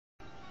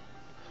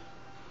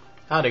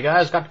Howdy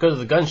guys, got to go to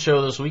the gun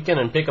show this weekend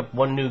and pick up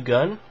one new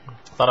gun.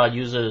 Thought I'd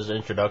use it as an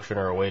introduction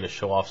or a way to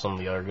show off some of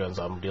the other guns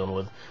I'm dealing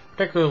with.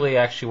 Particularly,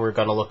 actually, we're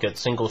going to look at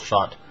single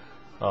shot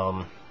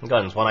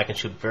guns. One I can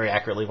shoot very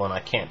accurately, one I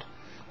can't.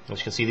 As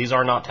you can see, these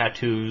are not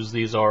tattoos,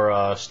 these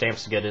are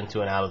stamps to get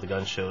into and out of the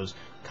gun shows.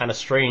 Kind of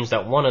strange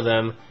that one of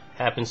them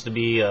happens to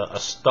be a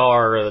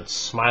star that's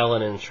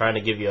smiling and trying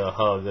to give you a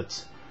hug.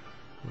 It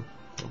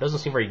doesn't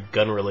seem very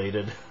gun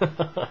related.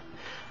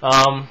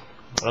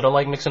 I don't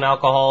like mixing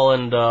alcohol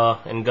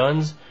and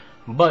guns,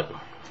 but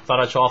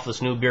thought I'd show off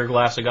this new beer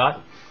glass I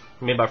got,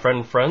 made by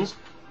friends.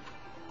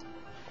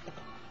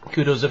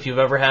 Kudos if you've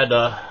ever had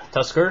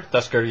Tusker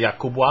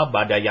Yakubwa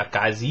Bada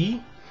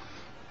Yakazi,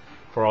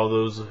 for all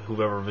those who've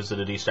ever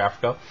visited East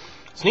Africa.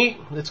 It's neat.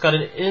 It's got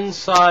an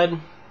inside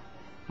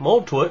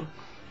mold to it,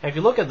 and if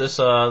you look at this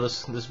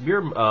this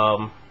beer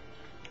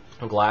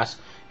glass,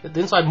 the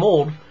inside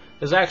mold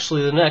is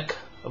actually the neck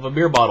of a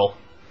beer bottle.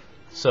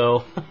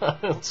 So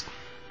it's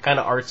kind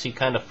of artsy,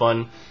 kind of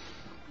fun.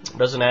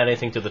 Doesn't add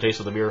anything to the taste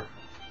of the beer.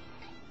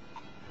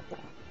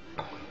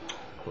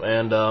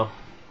 And oh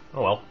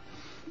well.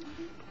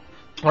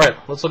 Alright,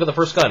 let's look at the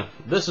first gun.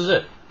 This is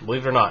it,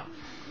 believe it or not.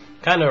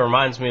 Kind of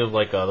reminds me of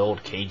like the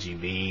old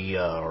KGB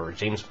or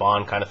James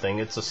Bond kind of thing.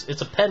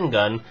 It's a pen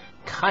gun,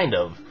 kind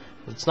of.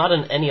 It's not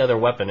in any other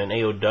weapon, an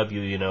AOW,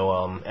 you know,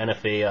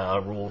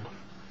 NFA ruled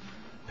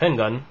pen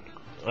gun,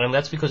 and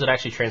that's because it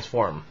actually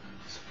transforms.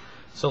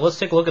 So let's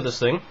take a look at this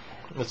thing.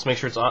 Let's make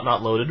sure it's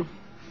not loaded.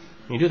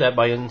 You do that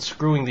by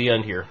unscrewing the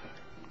end here.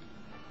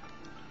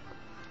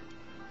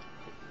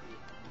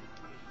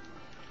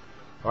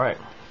 Alright,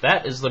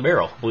 that is the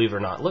barrel, believe it or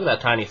not. Look at that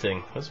tiny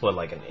thing. That's what,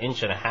 like 1.5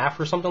 inches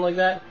or something like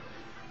that?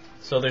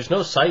 So there's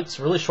no sights,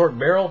 really short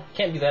barrel.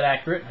 Can't be that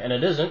accurate, and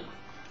it isn't.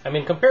 I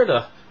mean, compared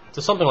to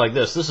something like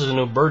this is an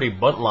Uberti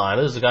Buntline.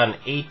 This has got an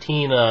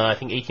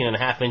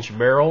 18.5 inch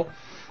barrel.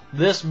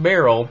 This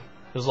barrel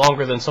is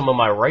longer than some of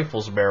my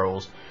rifle's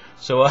barrels.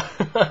 So,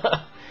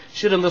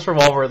 shooting this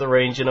revolver at the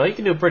range, you know, you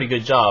can do a pretty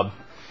good job.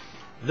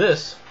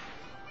 This,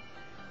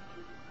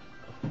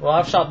 well,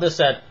 I've shot this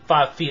at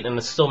 5 feet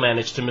and still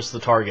managed to miss the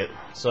target.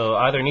 So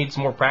either needs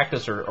more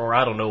practice or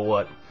I don't know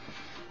what.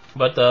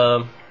 But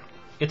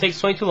it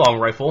takes 22 long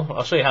rifle.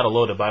 I'll show you how to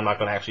load it, but I'm not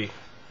going to actually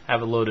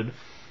have it loaded.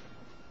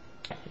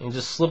 And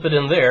just slip it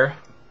in there,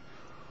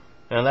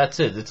 and that's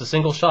it. It's a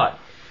single shot.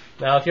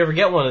 Now, if you ever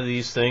get one of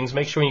these things,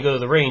 make sure when you go to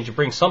the range you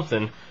bring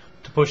something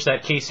to push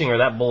that casing or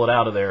that bullet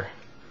out of there.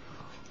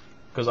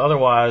 Because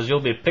otherwise, you'll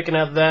be picking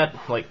at that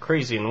like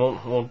crazy and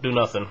won't do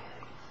nothing.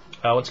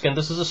 Once again,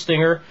 this is a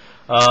Stinger.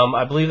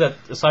 I believe that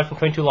aside from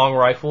 22 long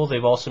rifle,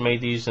 they've also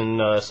made these in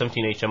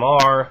 17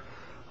 HMR,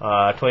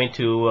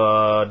 22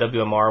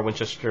 WMR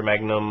Winchester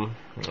Magnum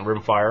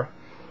rimfire,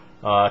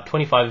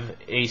 25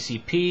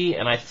 ACP,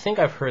 and I think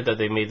I've heard that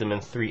they made them in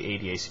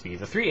 380 ACP.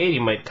 The 380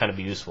 might kind of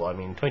be useful. I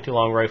mean, 22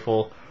 long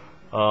rifle.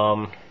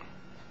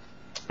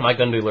 My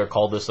gun dealer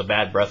called this a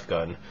bad breath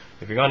gun.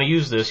 If you're going to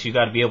use this, you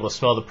got to be able to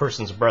smell the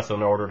person's breath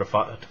in order to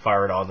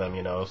fire it on them.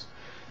 You know,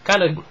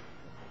 kind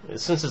of,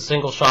 since it's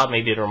single shot,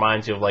 maybe it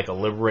reminds you of like a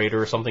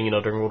Liberator or something. You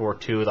know, during World War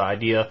II, the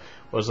idea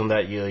wasn't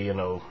that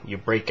you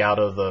break out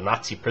of the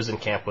Nazi prison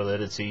camp with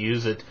it. It's you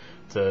use it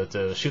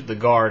to shoot the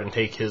guard and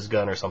take his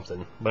gun or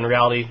something. But in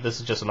reality,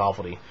 this is just a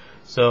novelty.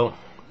 So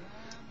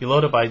you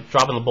load it by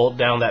dropping the bolt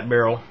down that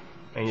barrel,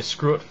 and you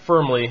screw it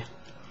firmly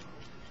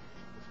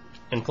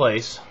in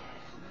place.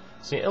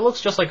 See, it looks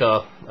just like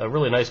a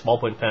really nice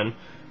ballpoint pen,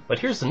 but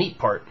here's the neat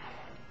part.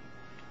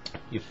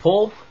 You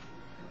pull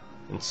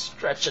and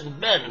stretch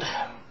and bend.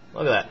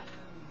 Look at that.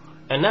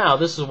 And now,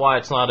 this is why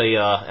it's not a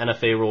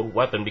NFA ruled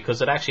weapon,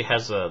 because it actually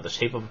has the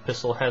shape of a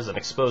pistol, has an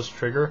exposed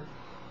trigger.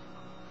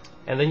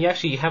 And then you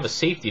actually have a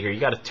safety here. You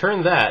got to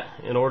turn that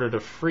in order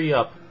to free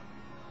up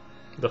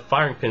the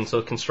firing pin so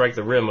it can strike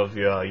the rim of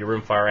your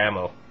rimfire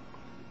ammo.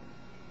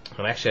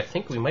 And actually, I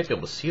think we might be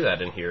able to see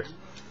that in here.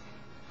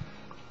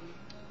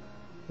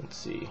 Let's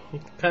see. You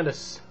can kind of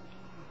see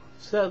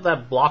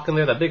that block in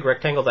there, that big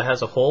rectangle that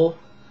has a hole.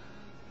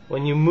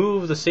 When you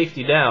move the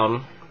safety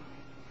down,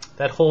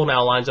 that hole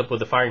now lines up with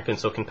the firing pin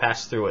so it can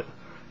pass through it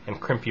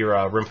and crimp your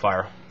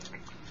rimfire.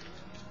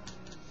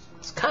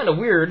 It's kind of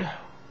weird.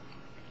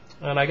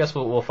 And I guess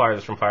we'll fire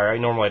this from fire.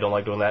 Normally I don't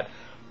like doing that.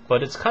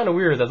 But it's kind of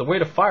weird that the way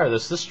to fire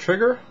this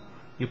trigger,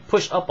 you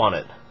push up on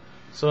it.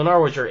 So in other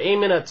words, you're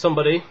aiming at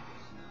somebody,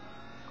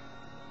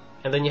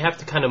 and then you have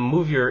to kind of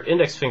move your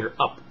index finger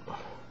up.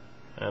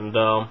 And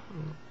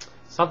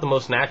it's not the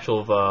most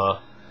natural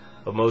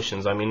of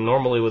motions. I mean,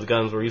 normally with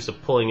guns, we're used to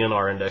pulling in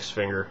our index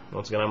finger.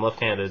 Once again, I'm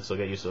left-handed, so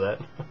get used to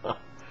that.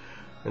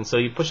 And so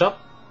you push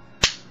up,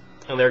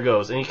 and there it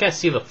goes. And you can't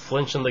see the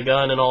flinch in the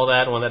gun and all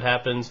that when that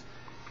happens.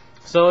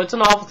 So it's a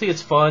novelty,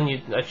 it's fun.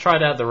 I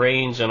tried out the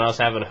range, and I was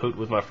having a hoot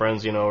with my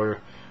friends. You know,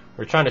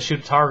 we're trying to shoot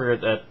a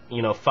target at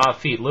 5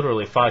 feet,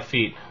 literally 5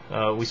 feet.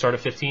 We started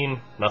at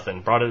 15,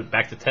 nothing. Brought it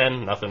back to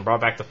 10, nothing. Brought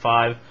it back to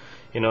 5.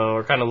 You know,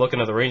 we're kind of looking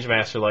at the range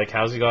master like,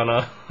 how's he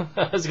gonna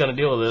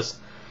deal with this?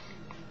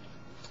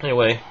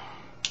 Anyway,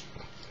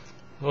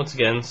 once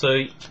again, so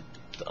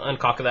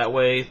uncock it that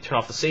way, turn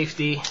off the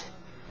safety,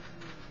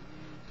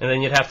 and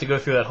then you'd have to go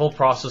through that whole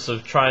process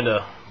of trying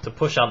to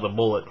push out the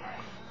bullet.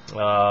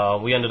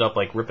 We ended up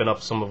like ripping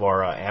up some of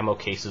our ammo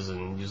cases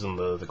and using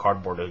the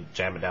cardboard to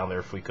jam it down there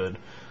if we could.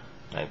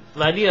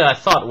 The idea I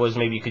thought was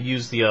maybe you could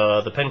use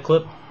the pen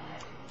clip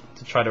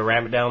to try to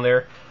ram it down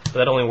there, but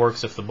that only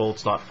works if the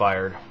bullet's not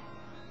fired.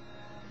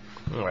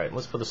 Alright,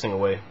 let's put this thing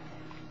away.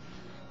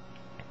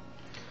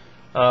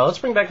 Let's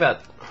bring back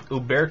that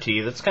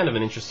Uberti. That's kind of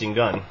an interesting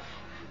gun.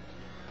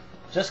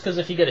 Just because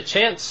if you get a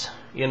chance,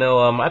 you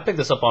know, I picked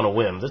this up on a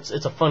whim.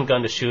 It's a fun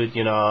gun to shoot,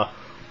 you know.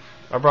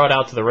 I brought it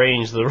out to the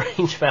range. The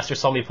range master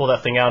saw me pull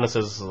that thing out and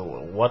says,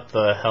 "What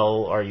the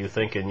hell are you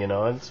thinking?" You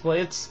know,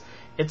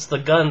 it's the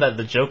gun that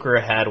the Joker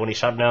had when he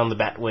shot down the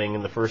Batwing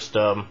in the first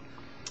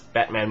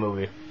Batman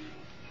movie.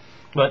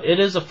 But it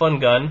is a fun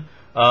gun.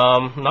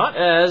 Not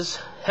as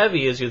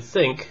heavy as you'd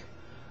think.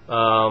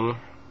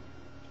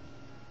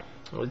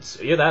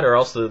 It's either that or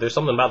else there's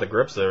something about the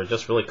grips that are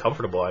just really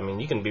comfortable. I mean,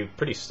 you can be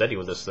pretty steady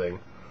with this thing.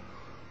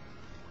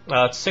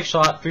 It's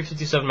 6-shot,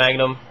 357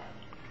 Magnum.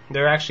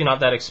 They're actually not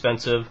that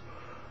expensive.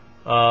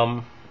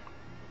 What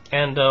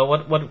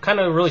kind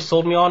of really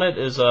sold me on it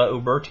is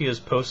Uberti has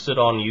posted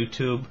on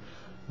YouTube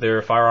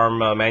their firearm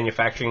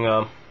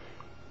manufacturing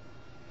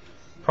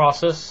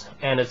process,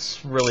 and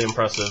it's really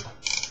impressive.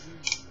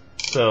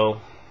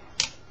 So,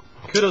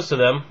 kudos to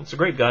them. It's a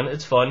great gun.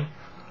 It's fun.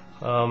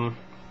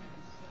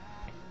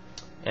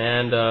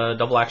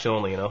 Double action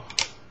only, you know.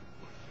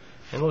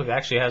 And look, it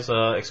actually has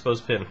a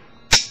exposed pin.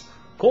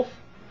 Cool.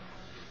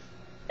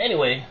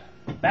 Anyway,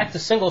 back to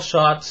single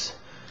shots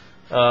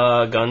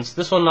guns.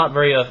 This one not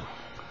very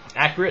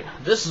accurate.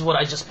 This is what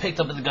I just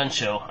picked up at the gun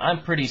show.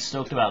 I'm pretty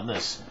stoked about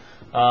this.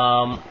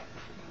 I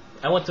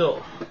went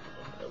to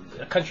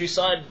a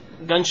countryside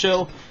gun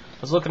show.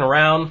 I was looking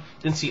around,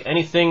 didn't see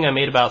anything. I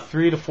made about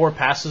 3 to 4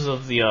 passes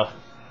of the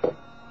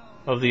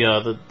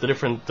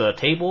different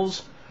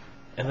tables,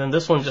 and then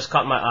this one just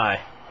caught my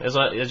eye. As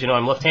you know,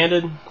 I'm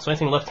left-handed, so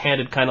anything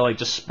left-handed kind of like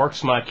just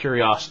sparks my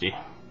curiosity.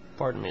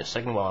 Pardon me a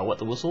second while I wet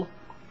the whistle.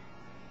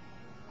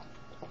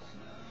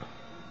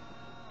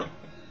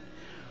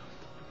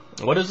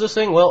 What is this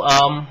thing?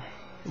 Well,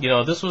 you know,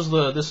 if this is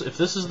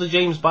the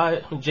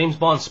James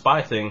Bond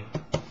spy thing,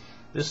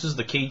 this is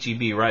the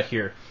KGB right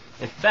here.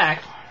 In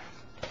fact,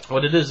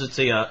 what it is, it's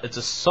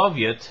a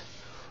Soviet.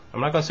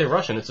 I'm not gonna say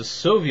Russian. It's a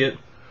Soviet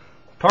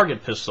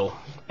target pistol.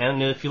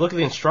 And if you look at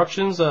the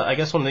instructions, I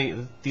guess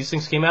when these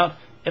things came out,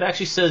 it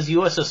actually says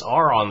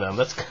USSR on them.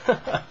 That's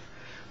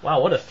wow,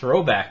 what a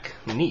throwback.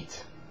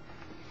 Neat.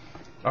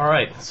 All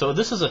right, so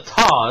this is a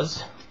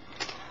TOZ,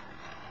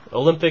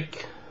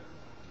 Olympic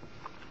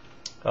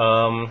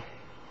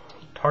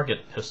target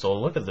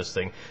pistol. Look at this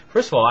thing.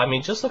 First of all, I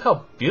mean, just look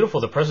how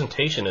beautiful the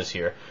presentation is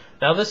here.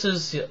 Now, this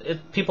is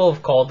people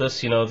have called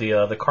this, you know,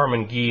 the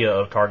Carmen Ghia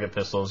of target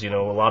pistols. You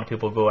know, a lot of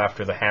people go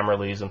after the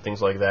Hammerlis and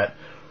things like that.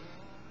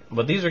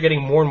 But these are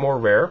getting more and more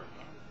rare.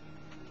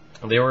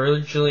 They were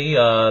originally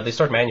they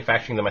started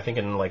manufacturing them, I think,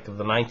 in like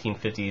the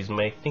 1950s,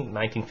 I think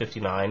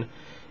 1959.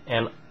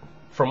 And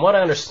from what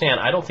I understand,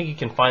 I don't think you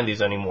can find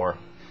these anymore.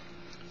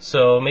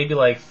 So maybe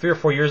like 3 or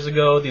 4 years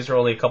ago, these are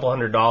only a couple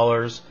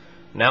 $100s.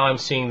 Now I'm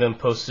seeing them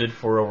posted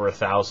for over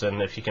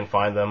 $1,000 if you can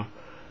find them.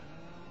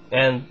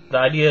 And the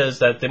idea is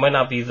that they might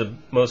not be the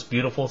most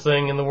beautiful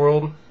thing in the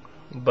world,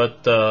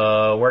 but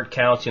where it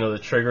counts, you know, the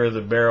trigger,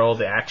 the barrel,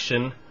 the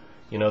action,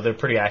 you know, they're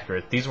pretty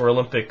accurate. These were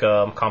Olympic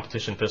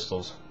competition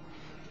pistols.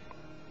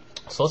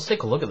 So let's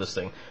take a look at this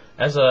thing.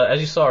 As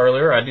you saw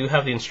earlier, I do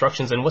have the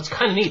instructions, and what's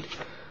kind of neat,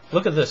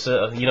 look at this.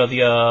 You know,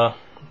 the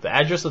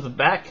address at the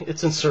back,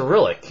 it's in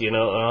Cyrillic. You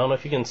know, I don't know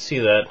if you can see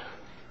that.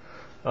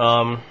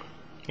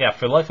 Yeah,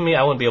 for the life of me,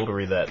 I wouldn't be able to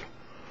read that.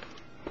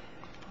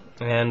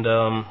 And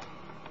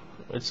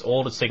it's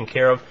old, it's taken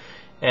care of,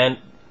 and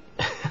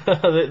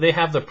they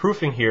have the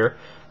proofing here.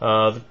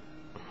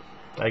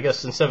 I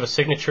guess instead of a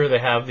signature, they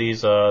have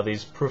these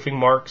proofing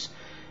marks,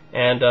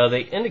 and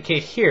they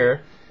indicate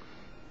here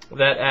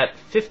that at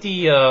 50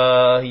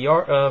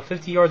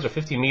 yards or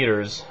 50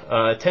 meters,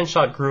 a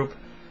 10-shot group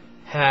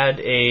had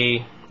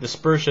a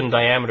dispersion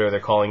diameter, they're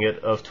calling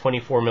it, of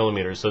 24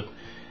 millimeters. So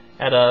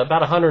at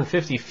about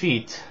 150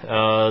 feet,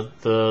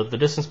 the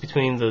distance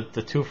between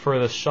the two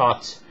furthest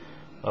shots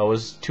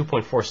was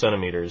 2.4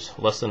 centimeters,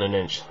 less than an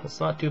inch.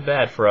 That's not too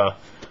bad for a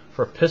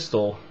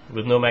pistol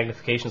with no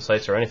magnification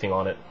sights or anything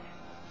on it.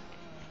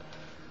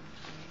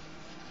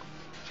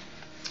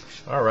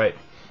 All right.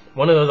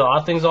 One of the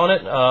odd things on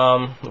it,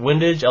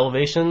 windage,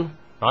 elevation,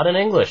 not in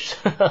English.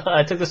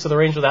 I took this to the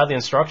range without the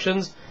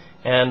instructions,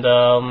 and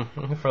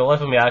for the life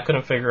of me, I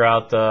couldn't figure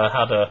out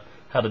how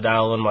to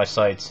dial in my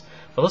sights.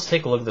 But let's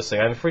take a look at this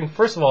thing. I mean,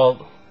 first of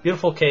all,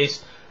 beautiful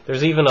case.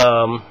 There's even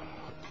a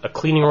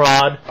cleaning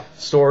rod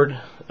stored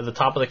at the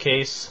top of the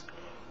case.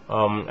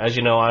 As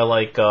you know, I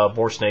like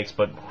bore snakes,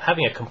 but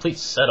having a complete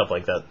setup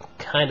like that,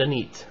 kind of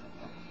neat.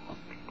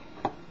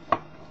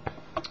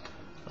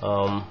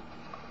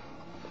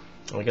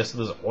 I guess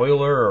there's an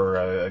oiler or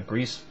a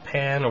grease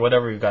pan or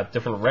whatever. We've got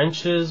different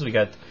wrenches. We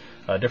got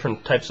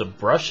different types of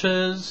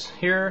brushes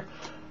here.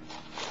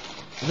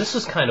 This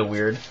is kind of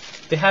weird.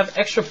 they have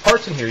extra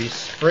parts in here. You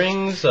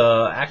springs,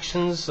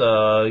 actions,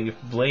 your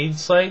blade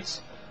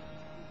sights,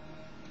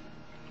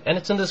 and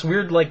it's in this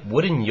weird like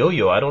wooden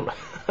yo-yo. I don't,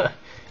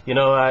 you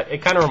know,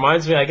 it kind of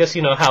reminds me. I guess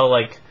you know how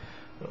like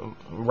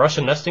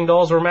Russian nesting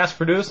dolls were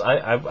mass-produced.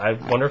 I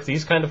wonder if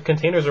these kind of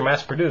containers are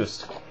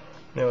mass-produced.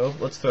 You know,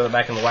 let's throw it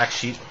back in the wax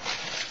sheet.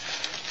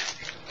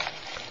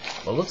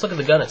 Well, let's look at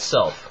the gun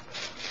itself.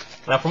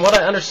 Now, from what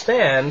I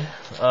understand,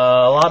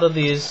 a lot of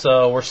these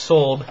were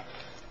sold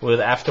with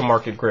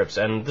aftermarket grips,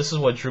 and this is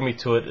what drew me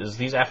to it, is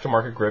these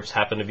aftermarket grips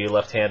happen to be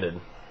left-handed.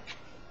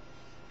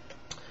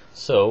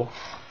 So,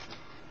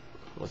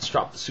 let's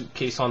drop the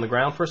suitcase on the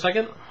ground for a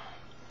second,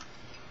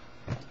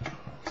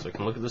 so we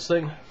can look at this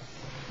thing.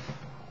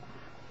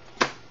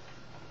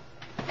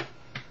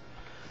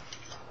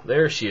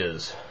 There she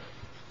is.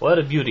 What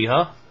a beauty,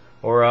 huh?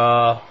 Or,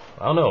 I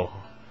don't know,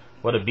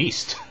 what a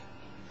beast.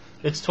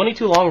 It's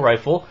 22 long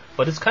rifle,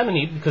 but it's kind of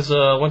neat because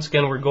once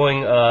again we're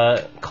going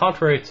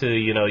contrary to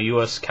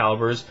U.S.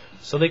 calibers,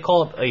 so they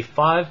call it a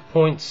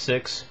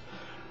 5.6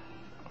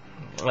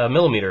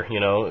 millimeter. You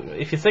know,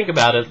 if you think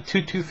about it,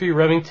 223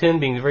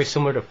 Remington being very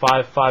similar to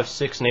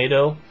 5.56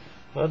 NATO.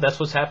 Well, that's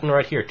what's happening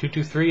right here.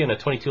 223 and a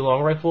 22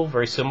 long rifle,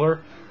 very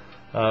similar.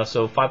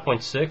 So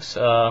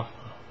 5.6.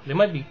 They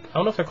might be. I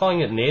don't know if they're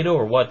calling it NATO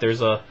or what.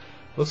 There's a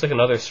looks like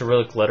another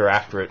Cyrillic letter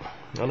after it.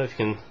 I don't know if you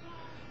can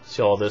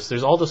see all this.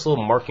 There's all this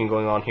little marking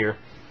going on here.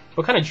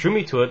 What kind of drew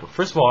me to it?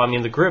 First of all, I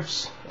mean the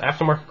grips,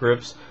 aftermarket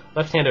grips,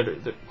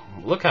 left-handed.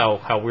 Look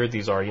how weird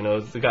these are. You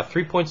know, they got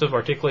 3 points of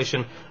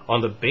articulation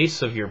on the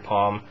base of your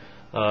palm.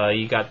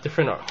 You got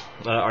different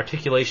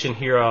articulation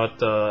here at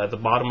the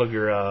bottom of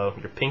your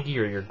pinky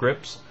or your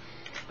grips.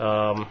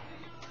 The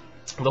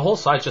whole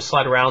sides just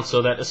slide around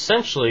so that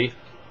essentially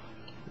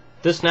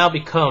this now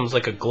becomes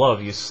like a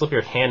glove. You slip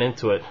your hand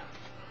into it.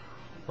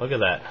 Look at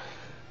that.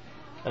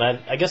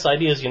 And I guess the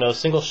idea is, you know,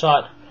 single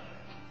shot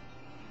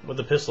with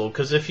the pistol.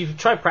 Because if you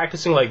try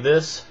practicing like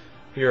this,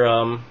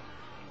 your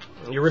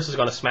wrist is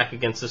going to smack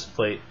against this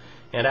plate.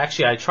 And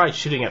actually, I tried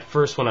shooting at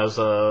first when I was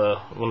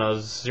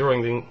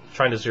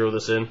trying to zero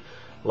this in,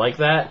 like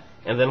that.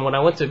 And then when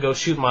I went to go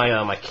shoot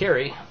my my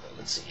carry,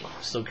 let's see,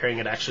 I'm still carrying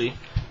it actually,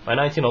 my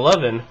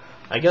 1911.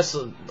 I guess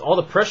all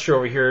the pressure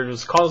over here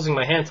was causing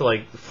my hand to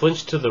like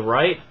flinch to the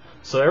right.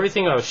 So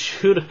everything I was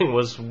shooting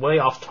was way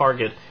off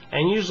target,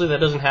 and usually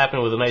that doesn't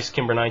happen with a nice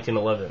Kimber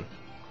 1911.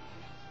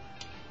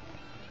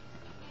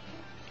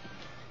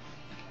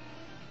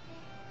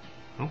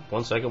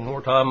 One second, one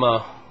more time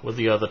with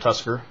the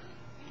Tusker.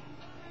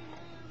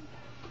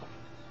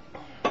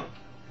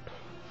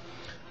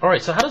 All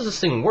right, so how does this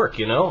thing work?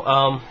 You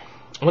know,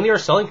 when there are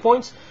selling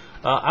points,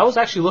 I was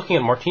actually looking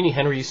at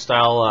martini-henry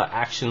style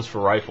actions for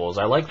rifles.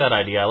 I like that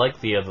idea. I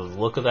like the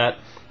look of that.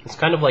 It's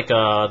kind of like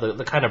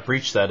the kind of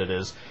breech that it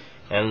is.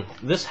 And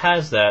this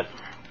has that,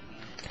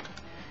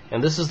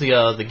 and this is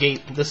the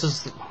gate. This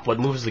is what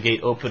moves the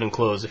gate open and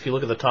close. If you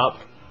look at the top,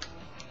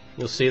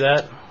 you'll see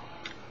that. You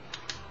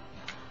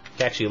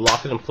can actually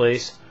lock it in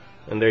place,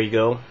 and there you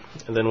go.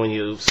 And then when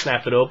you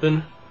snap it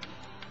open,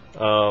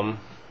 you'll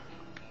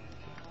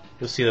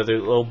see that the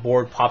little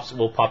board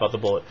will pop out the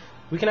bullet.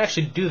 We can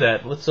actually do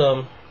that. Let's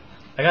I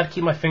gotta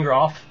keep my finger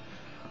off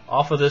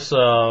of this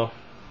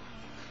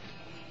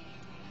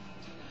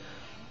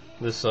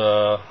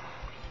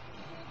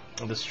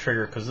this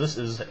trigger, because this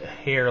is a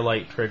hair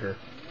light trigger.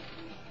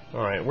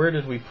 Alright, where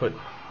did we put...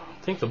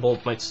 I think the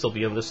bolt might still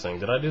be in this thing.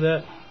 Did I do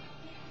that?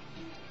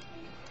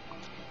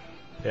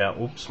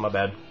 Yeah, oops, my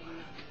bad.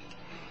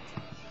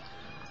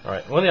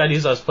 Alright, one of the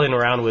ideas I was playing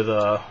around with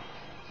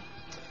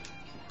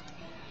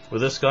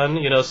this gun,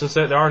 you know, since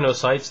there are no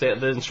sights,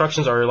 the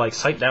instructions are like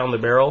sight down the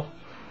barrel.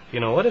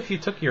 You know, what if you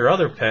took your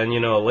other pen, you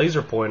know, a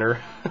laser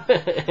pointer,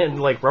 and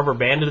like rubber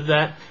banded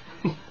that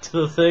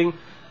to the thing?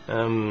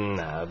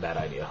 Nah, bad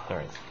idea.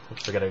 Alright,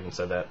 let's forget I even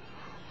said that.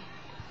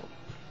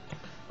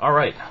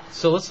 Alright,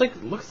 so let's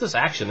look at this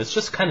action. It's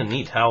just kind of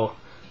neat how,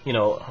 you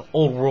know,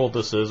 old world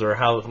this is, or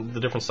how the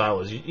different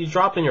style is. You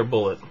drop in your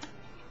bullet.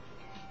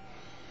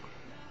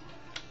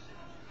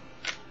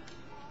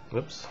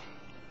 Whoops.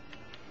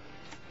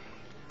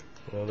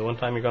 You know, the one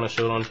time you're going to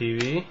show it on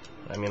TV,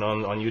 I mean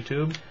on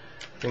YouTube,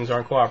 things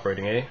aren't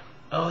cooperating, eh?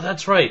 Oh,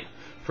 that's right.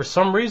 For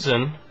some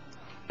reason,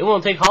 it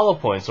won't take hollow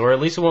points, or at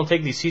least it won't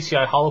take these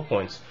CCI hollow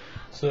points.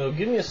 So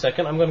give me a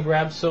second. I'm going to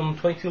grab some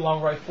 22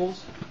 long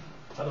rifles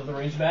out of the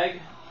range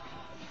bag.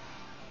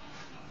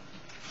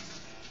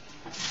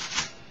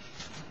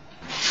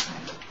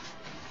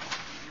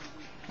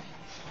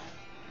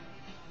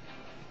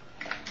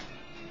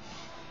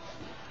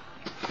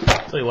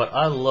 Tell you what,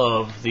 I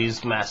love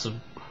these massive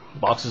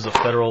boxes of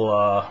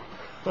federal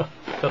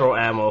federal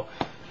ammo.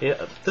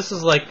 Yeah, this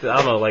is like, I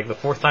don't know, like the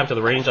 4th time to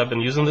the range I've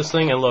been using this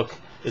thing, and look,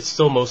 it's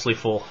still mostly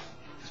full.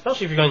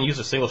 Especially if you're going to use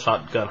a single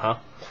shot gun, huh?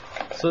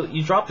 So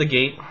you drop the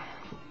gate,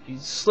 you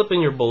slip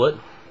in your bullet.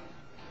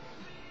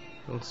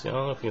 Let's see, I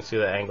don't know if you can see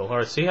that angle.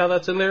 Alright, see how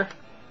that's in there?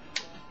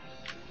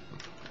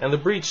 And the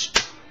breech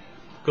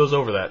goes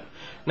over that.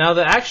 Now,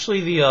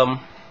 actually the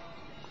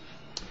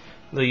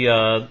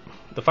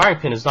the firing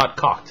pin is not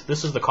cocked.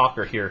 This is the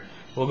cocker here.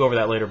 We'll go over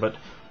that later, but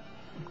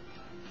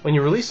when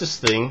you release this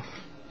thing,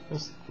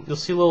 you'll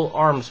see little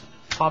arms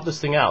pop this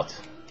thing out.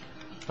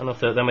 I don't know if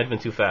that might have been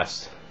too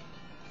fast.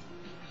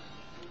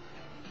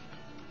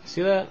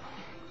 See that?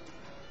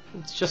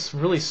 It's just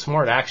really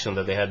smart action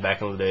that they had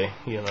back in the day,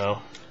 you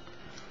know.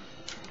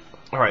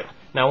 Alright,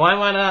 now why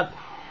am I not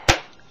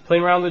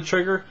playing around with the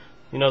trigger?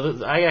 You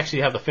know, I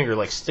actually have the finger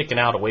like sticking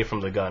out away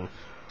from the gun.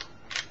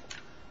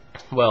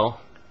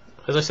 Well,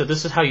 as I said,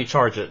 this is how you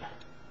charge it.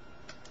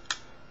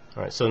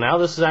 Alright, so now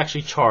this is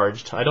actually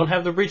charged. I don't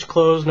have the breech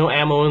closed, no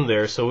ammo in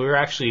there, so we were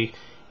actually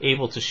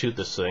able to shoot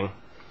this thing.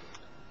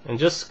 And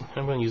just,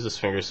 I'm going to use this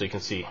finger so you can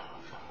see.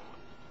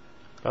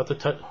 About to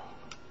touch.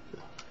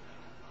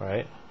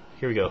 Alright,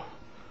 here we go.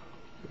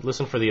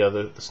 Listen for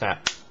the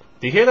snap.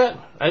 Do you hear that?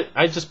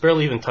 I just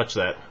barely even touched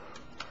that.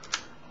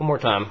 One more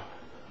time.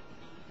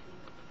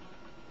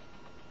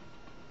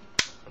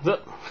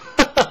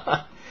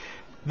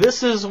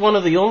 This is one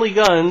of the only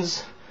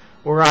guns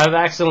where I've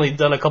accidentally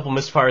done a couple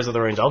misfires at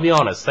the range. I'll be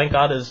honest. Thank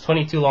God it's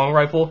 22 long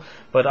rifle,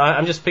 but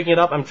I'm just picking it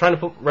up. I'm trying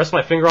to rest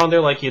my finger on there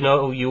like you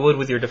know you would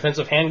with your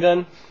defensive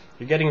handgun.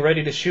 You're getting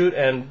ready to shoot,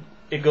 and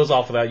it goes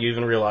off without you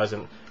even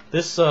realizing.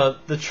 This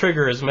the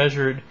trigger is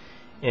measured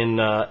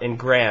in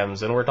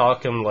grams, and we're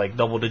talking like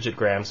double-digit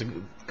grams. It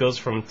goes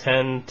from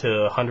 10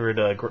 to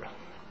 100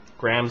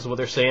 grams, is what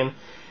they're saying.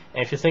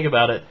 And if you think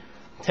about it,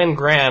 10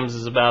 grams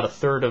is about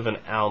 1/3 of an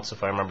ounce,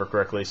 if I remember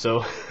correctly.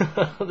 So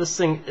this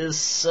thing is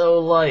so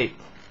light.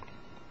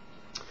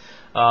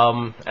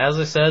 As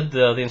I said,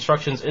 the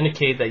instructions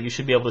indicate that you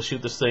should be able to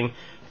shoot this thing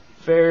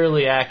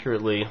fairly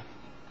accurately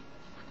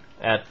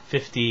at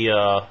 50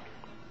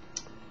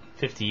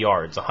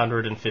 yards,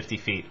 150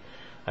 feet.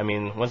 I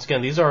mean, once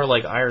again, these are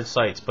like iron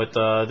sights, but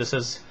this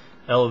is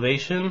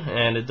elevation,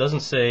 and it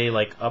doesn't say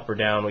like up or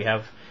down. We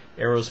have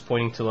arrows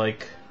pointing to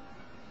like,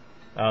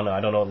 I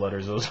don't know what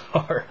letters those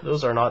are.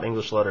 Those are not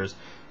English letters.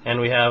 And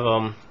we have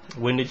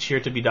windage here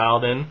to be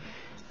dialed in.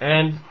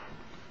 And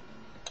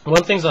one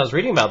of the things I was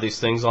reading about these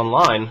things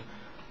online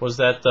was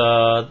that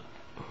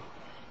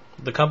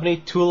the company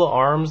Tula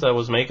Arms that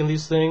was making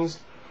these things,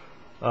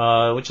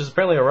 which is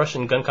apparently a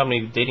Russian gun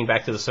company dating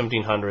back to the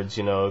 1700s,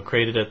 you know,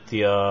 created at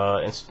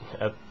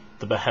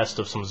the behest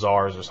of some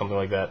czars or something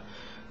like that.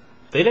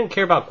 They didn't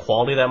care about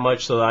quality that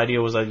much, so the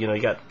idea was that, you know,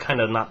 you got kind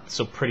of not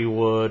so pretty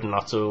wood and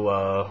not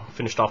so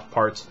finished off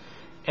parts.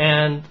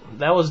 And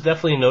that was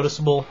definitely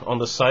noticeable on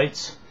the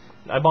sights.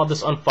 I bought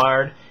this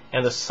unfired,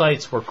 and the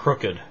sights were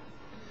crooked.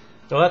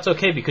 Now that's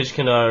okay because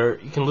you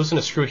can loosen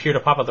a screw here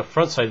to pop out the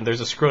front sight, and there's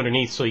a screw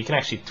underneath, so you can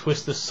actually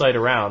twist this sight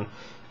around.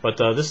 But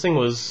this thing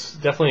was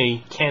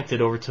definitely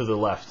canted over to the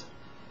left.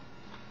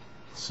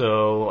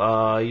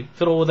 So you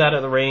fiddle with that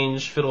at the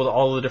range, fiddle with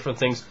all the different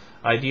things.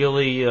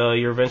 Ideally,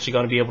 you're eventually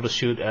going to be able to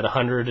shoot at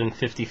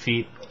 150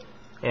 feet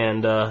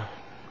and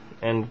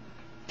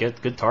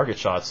get good target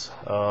shots.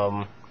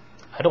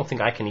 I don't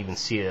think I can even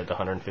see it at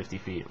 150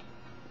 feet.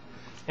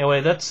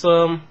 Anyway, that's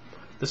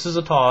this is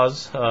a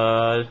TOZ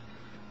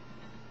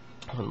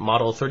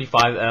model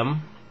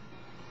 35M.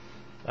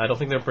 I don't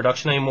think they're in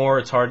production anymore.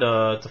 It's hard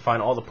to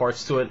find all the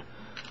parts to it.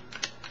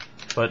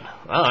 But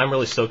I'm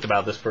really stoked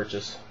about this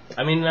purchase.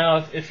 I mean,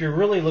 now, if you're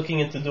really looking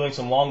into doing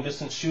some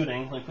long-distance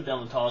shooting, let me put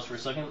down the TOZ for a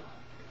second.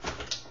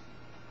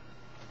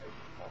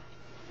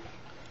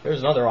 There's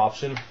another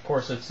option. Of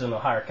course, it's in a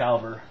higher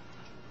caliber.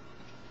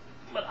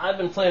 But I've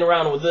been playing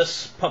around with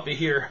this puppy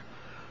here.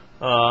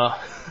 Now,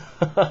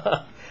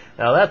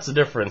 that's the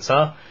difference,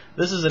 huh?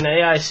 This is an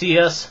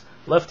AICS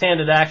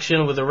left-handed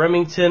action with a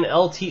Remington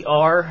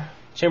LTR,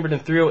 chambered in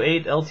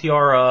 .308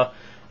 LTR.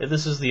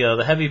 This is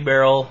the heavy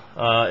barrel.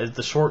 It's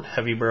the short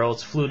heavy barrel.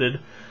 It's fluted.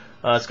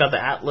 It's got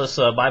the Atlas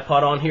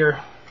Bipod on here.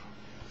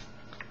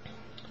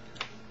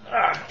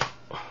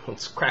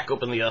 Let's crack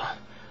open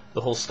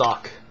the whole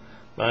stock.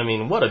 I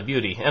mean, what a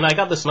beauty! And I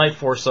got this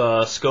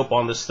Nightforce scope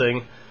on this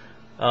thing.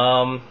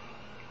 I'll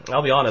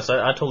be honest,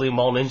 I totally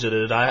mall ninja'd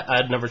it.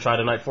 I'd never tried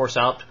a Nightforce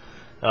out.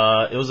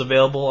 It was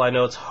available. I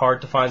know it's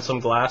hard to find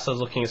some glass. I was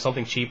looking at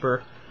something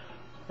cheaper,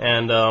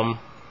 and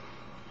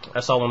I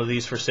saw one of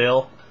these for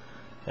sale,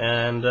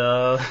 and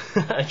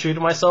I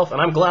treated myself,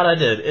 and I'm glad I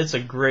did. It's a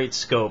great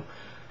scope.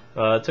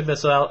 Took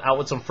this out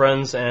with some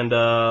friends, and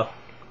I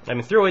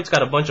mean, .308's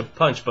got a bunch of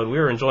punch, but we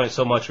were enjoying it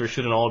so much we were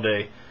shooting all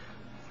day.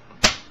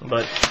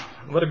 But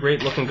what a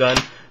great looking gun.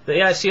 The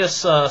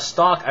AICS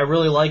stock, I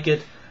really like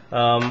it.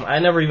 I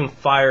never even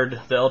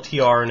fired the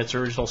LTR in its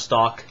original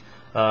stock,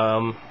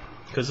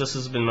 because this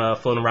has been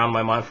floating around in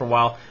my mind for a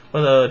while.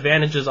 One of the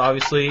advantages,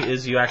 obviously,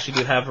 is you actually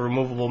do have a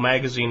removable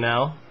magazine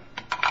now,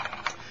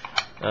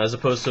 as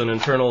opposed to an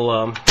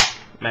internal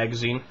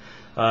magazine.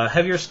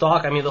 Heavier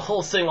stock, I mean, the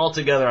whole thing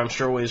altogether, I'm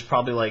sure, weighs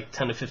probably like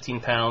 10 to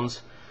 15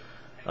 pounds.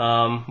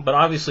 But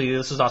obviously,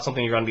 this is not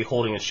something you're going to be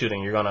holding and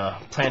shooting. You're going to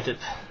plant it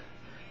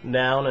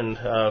down, and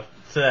to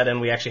that end,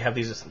 we actually have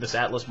this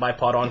Atlas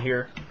Bipod on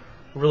here.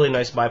 Really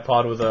nice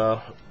bipod with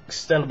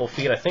extendable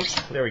feet, I think.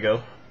 There we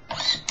go.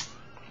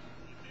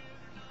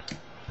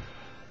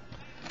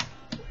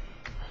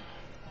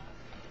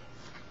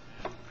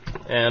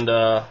 And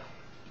I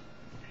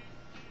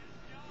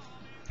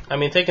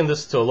mean, taking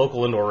this to a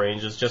local indoor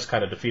range is just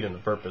kind of defeating the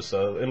purpose.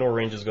 Indoor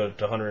ranges go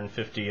to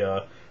 150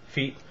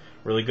 feet,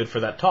 really good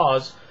for that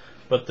TOZ.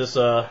 But this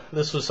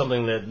was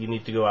something that you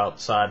need to go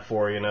outside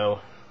for, you know,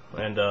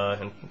 and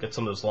get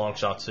some of those long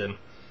shots in.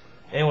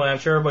 Anyway, I'm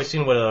sure everybody's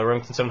seen what a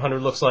Remington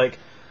 700 looks like.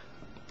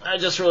 I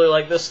just really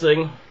like this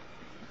thing.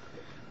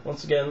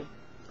 Once again,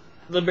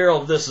 the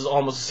barrel of this is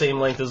almost the same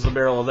length as the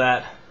barrel of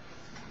that.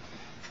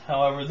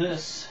 However,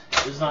 this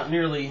is not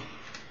nearly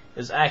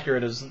as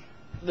accurate as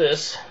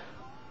this.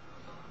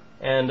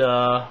 And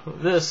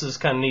this is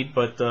kind of neat,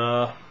 but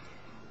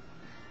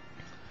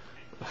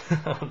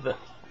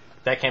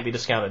that can't be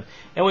discounted.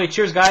 Anyway,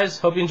 cheers guys,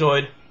 hope you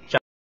enjoyed.